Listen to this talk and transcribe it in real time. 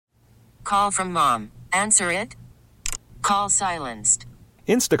Call from mom. Answer it. Call silenced.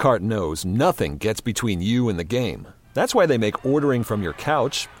 Instacart knows nothing gets between you and the game. That's why they make ordering from your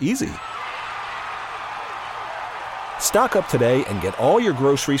couch easy. Stock up today and get all your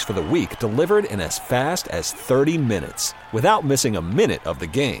groceries for the week delivered in as fast as 30 minutes without missing a minute of the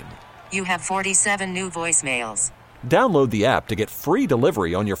game. You have 47 new voicemails. Download the app to get free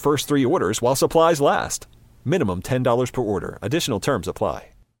delivery on your first 3 orders while supplies last. Minimum $10 per order. Additional terms apply.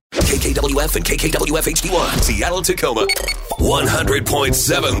 KKWF and KKWF HD1, Seattle, Tacoma.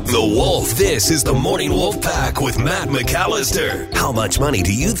 100.7 The Wolf. This is the Morning Wolf Pack with Matt McAllister. How much money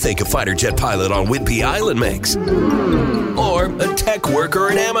do you think a fighter jet pilot on Whidbey Island makes? Or a tech worker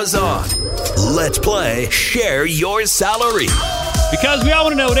at Amazon? Let's play Share Your Salary. Because we all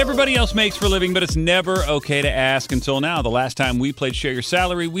want to know what everybody else makes for a living, but it's never okay to ask until now. The last time we played Share Your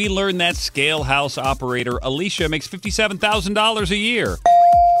Salary, we learned that scale house operator Alicia makes $57,000 a year.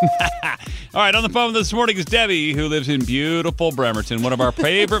 All right, on the phone this morning is Debbie, who lives in beautiful Bremerton, one of our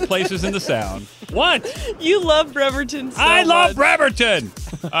favorite places in the Sound. What? You love Bremerton so I love much. Bremerton!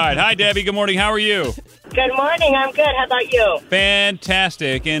 All right, hi, Debbie. Good morning. How are you? Good morning. I'm good. How about you?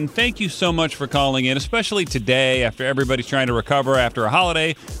 Fantastic. And thank you so much for calling in, especially today after everybody's trying to recover after a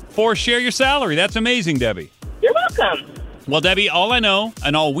holiday, for Share Your Salary. That's amazing, Debbie. You're welcome. Well, Debbie, all I know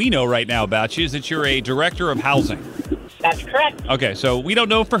and all we know right now about you is that you're a director of housing. That's correct. Okay, so we don't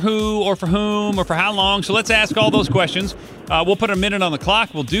know for who or for whom or for how long, so let's ask all those questions. We'll put a minute on the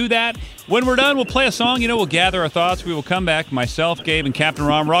clock. We'll do that. When we're done, we'll play a song. We'll gather our thoughts. We will come back. Myself, Gabe, and Captain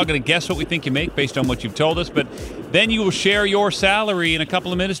Ron, we're all going to guess what we think you make based on what you've told us, but then you will share your salary in a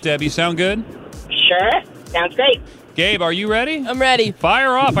couple of minutes, Debbie. Sound good? Sure. Sounds great. Gabe, are you ready? I'm ready.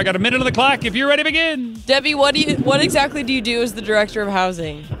 Fire off. I got a minute on the clock. If you're ready, begin. Debbie, what exactly do you do as the director of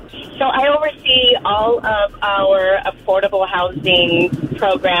housing? So I oversee all of our affordable housing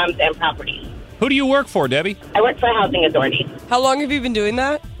programs and properties. Who do you work for, Debbie? I work for a housing authority. How long have you been doing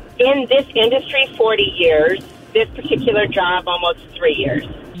that? In this industry, 40 years. This particular job, almost 3 years.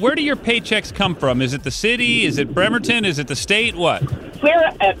 Where do your paychecks come from? Is it the city? Is it Bremerton? Is it the state? What? We're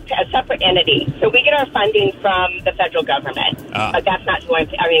a separate entity, so we get our funding from the federal government. That's not who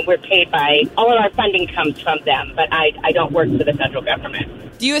we're paid by, all of our funding comes from them, but I don't work for the federal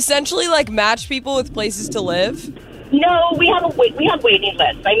government. Do you essentially match people with places to live? No, we have waiting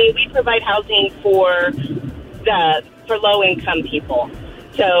lists. We provide housing for low income people.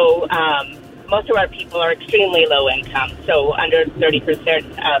 So most of our people are extremely low income, so under 30%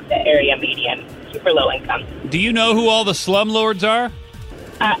 of the area median, super low income. Do you know who all the slumlords are?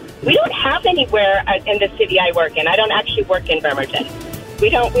 We don't have anywhere in the city I work in. I don't actually work in Bremerton. We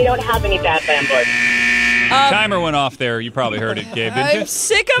don't have any bad landlords. Timer went off there. You probably heard it, Gabe, didn't you? I'm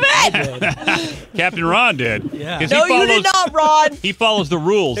sick of it! Captain Ron did. Yeah. No, you did not, Ron. He follows the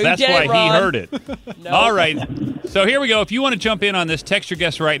rules. No, That's you why didn't, he Ron. heard it. No. All right. So here we go. If you want to jump in on this, text your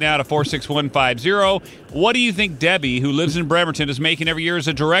guest right now to 46150. What do you think Debbie, who lives in Bremerton, is making every year as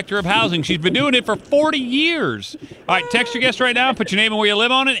a director of housing? She's been doing it for 40 years. All right, text your guest right now, put your name and where you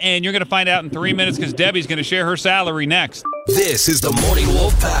live on it, and you're going to find out in 3 minutes because Debbie's going to share her salary next. This is the Morning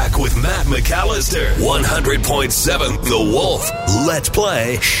Wolf Pack with Matt McAllister. 100.7 The Wolf. Let's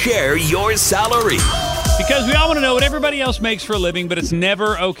play Share Your Salary. Because we all want to know what everybody else makes for a living, but it's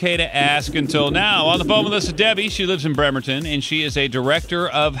never okay to ask until now. On the phone with us is Debbie. She lives in Bremerton, and she is a director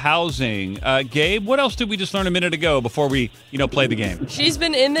of housing. Gabe, what else did we just learn a minute ago before we, play the game? She's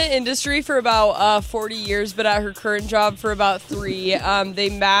been in the industry for about 40 years, but at her current job for about 3. They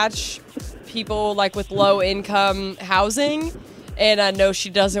match people with low income housing, and no,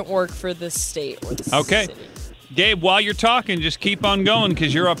 she doesn't work for the state or the city. Gabe, while you're talking, just keep on going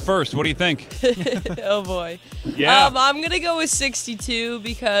because you're up first. What do you think? Oh, boy. Yeah. I'm going to go with 62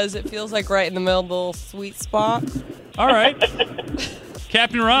 because it feels like right in the middle sweet spot. All right.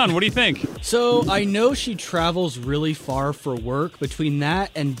 Captain Ron, what do you think? So I know she travels really far for work. Between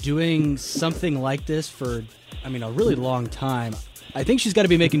that and doing something like this for, a really long time, I think she's got to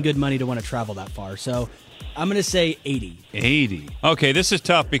be making good money to want to travel that far. So I'm going to say 80. 80. Okay, this is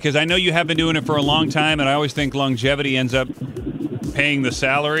tough because I know you have been doing it for a long time, and I always think longevity ends up paying the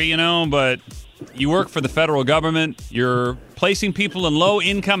salary, but you work for the federal government. You're placing people in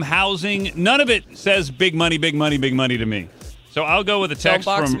low-income housing. None of it says big money, big money, big money to me. So I'll go with a text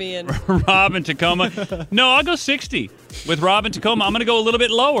from Rob in Tacoma. No, I'll go 60 with Rob in Tacoma. I'm going to go a little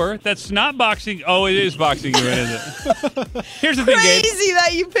bit lower. That's not boxing. Oh, it is boxing you in, isn't it? Here's the thing, Gabe. Crazy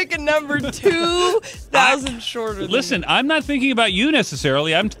that you pick a number 2,000 shorter than Listen, I'm not thinking about you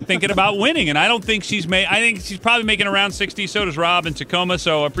necessarily. I'm thinking about winning, and I don't think I think she's probably making around 60. So does Rob in Tacoma,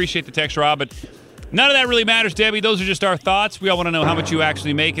 so I appreciate the text, Rob. But None of that really matters, Debbie. Those are just our thoughts. We all want to know how much you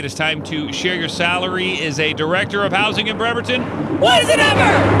actually make. It is time to share your salary as a director of housing in Bremerton. What is the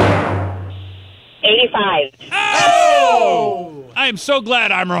number? 85. Oh! I am so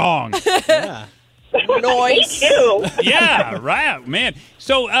glad I'm wrong. Yeah. Noise. Me too. Yeah, right, man.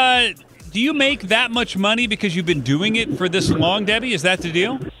 So, do you make that much money because you've been doing it for this long, Debbie? Is that the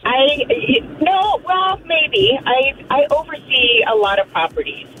deal? No, well, maybe. I oversee a lot of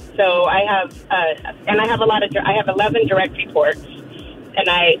properties. So I have, and I have I have 11 direct reports, and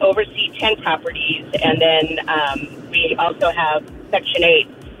I oversee 10 properties, and then we also have Section 8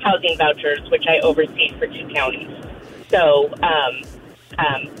 housing vouchers, which I oversee for 2 counties. So,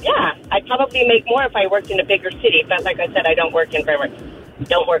 yeah, I'd probably make more if I worked in a bigger city, but like I said, I don't work in Bremerton.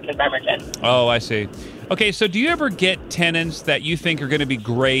 Oh, I see. Okay, so do you ever get tenants that you think are going to be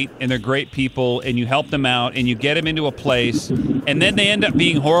great and they're great people and you help them out and you get them into a place and then they end up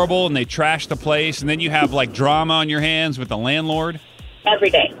being horrible and they trash the place and then you have like drama on your hands with the landlord? Every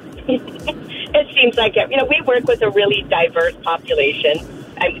day. It seems like it. We work with a really diverse population.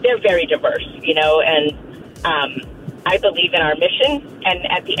 They're very diverse, and I believe in our mission.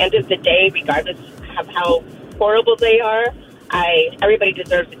 And at the end of the day, regardless of how horrible they are, everybody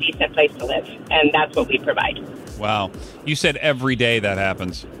deserves a decent place to live, and that's what we provide. Wow. You said every day that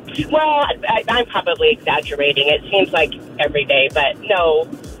happens. Well, I'm probably exaggerating. It seems like every day, but no.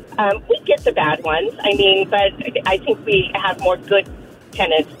 We get the bad ones. But I think we have more good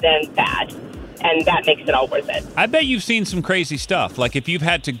tenants than bad, and that makes it all worth it. I bet you've seen some crazy stuff. Like if you've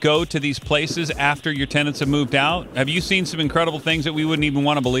had to go to these places after your tenants have moved out, have you seen some incredible things that we wouldn't even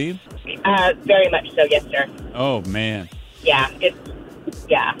want to believe? Very much so, yes, sir. Oh, man. Yeah,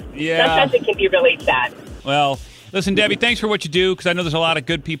 Yeah. Sometimes it can be really sad. Well, listen, Debbie, thanks for what you do, because I know there's a lot of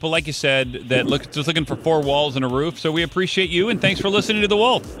good people, like you said, that just looking for 4 walls and a roof. So we appreciate you, and thanks for listening to The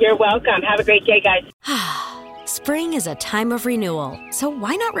Wolf. You're welcome. Have a great day, guys. Spring is a time of renewal, so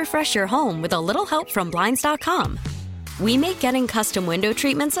why not refresh your home with a little help from Blinds.com? We make getting custom window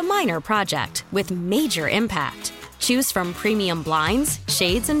treatments a minor project with major impact. Choose from premium blinds,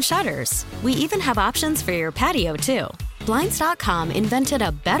 shades, and shutters. We even have options for your patio, too. Blinds.com invented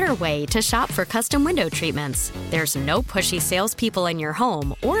a better way to shop for custom window treatments. There's no pushy salespeople in your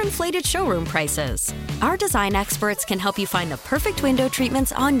home or inflated showroom prices. Our design experts can help you find the perfect window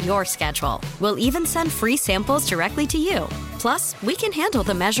treatments on your schedule. We'll even send free samples directly to you. Plus, we can handle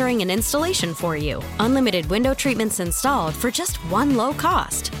the measuring and installation for you. Unlimited window treatments installed for just one low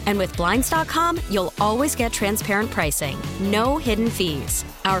cost. And with Blinds.com, you'll always get transparent pricing. No hidden fees.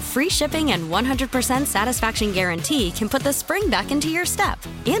 Our free shipping and 100% satisfaction guarantee can put the spring back into your step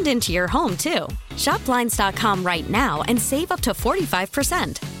and into your home, too. Shop Blinds.com right now and save up to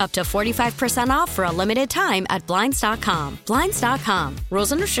 45%. Up to 45% off for a limited time at Blinds.com. Blinds.com.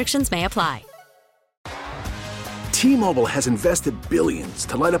 Rules and restrictions may apply. T-Mobile has invested billions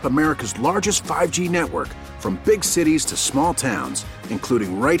to light up America's largest 5G network, from big cities to small towns,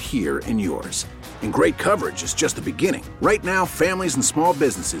 including right here in yours. And great coverage is just the beginning. Right now, families and small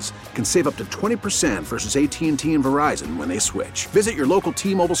businesses can save up to 20% versus AT&T and Verizon when they switch. Visit your local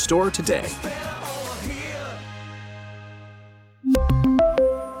T-Mobile store today.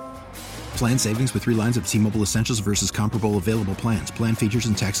 Plan savings with 3 lines of T-Mobile Essentials versus comparable available plans. Plan features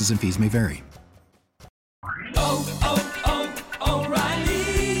and taxes and fees may vary.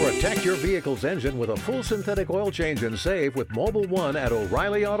 Protect your vehicle's engine with a full synthetic oil change and save with Mobil 1 at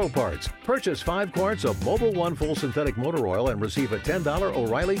O'Reilly Auto Parts. Purchase 5 quarts of Mobil 1 full synthetic motor oil and receive a $10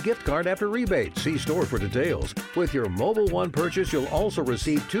 O'Reilly gift card after rebate. See store for details. With your Mobil 1 purchase, you'll also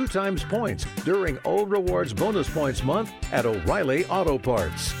receive 2 times points during O Rewards Bonus Points Month at O'Reilly Auto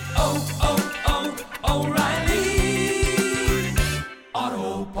Parts. O'Reilly.